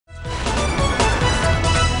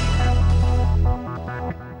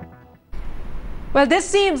Well, this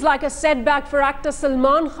seems like a setback for actor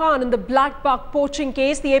Salman Khan in the black buck poaching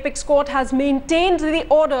case. The apex court has maintained the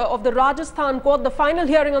order of the Rajasthan court. The final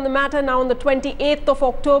hearing on the matter now on the 28th of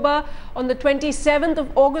October. On the 27th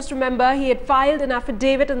of August, remember, he had filed an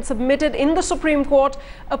affidavit and submitted in the Supreme Court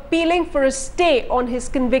appealing for a stay on his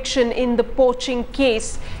conviction in the poaching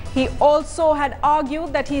case. He also had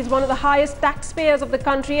argued that he is one of the highest taxpayers of the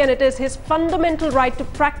country and it is his fundamental right to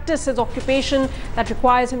practice his occupation that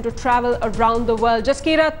requires him to travel around the world.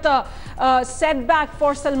 Jaskirat, setback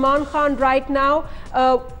for Salman Khan right now.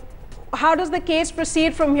 How does the case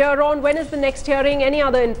proceed from here on? When is the next hearing? Any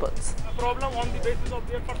other inputs?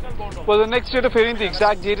 Well, the next date of hearing, the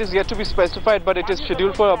exact date is yet to be specified, but it is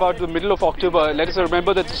scheduled for about the middle of October. Let us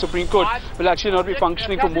remember that the Supreme Court will actually not be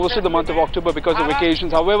functioning for most of the month of October because of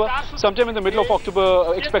vacations. However, sometime in the middle of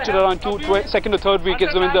October, expected around second or third week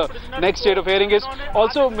is when the next date of hearing is.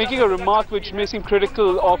 Also making a remark which may seem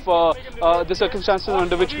critical of the circumstances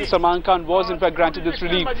under which Salman Khan was in fact granted this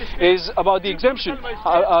relief is about the exemption.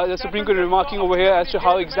 The Supreme Court remarking over here as to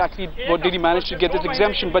how exactly what did he manage to get this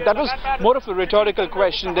exemption, but that was more of a rhetorical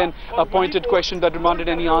question than a pointed question that demanded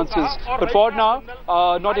any answers. But for now,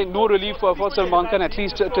 no relief for Salman Khan, at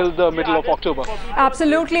least till the middle of October.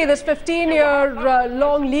 Absolutely. This 15-year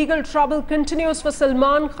long legal trouble continues for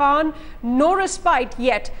Salman Khan. No respite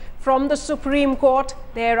yet from the Supreme Court.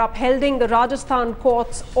 They are upholding the Rajasthan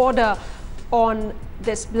court's order on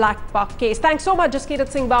this black buck case. Thanks so much, Jaskirat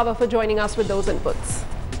Singh Baba, for joining us with those inputs.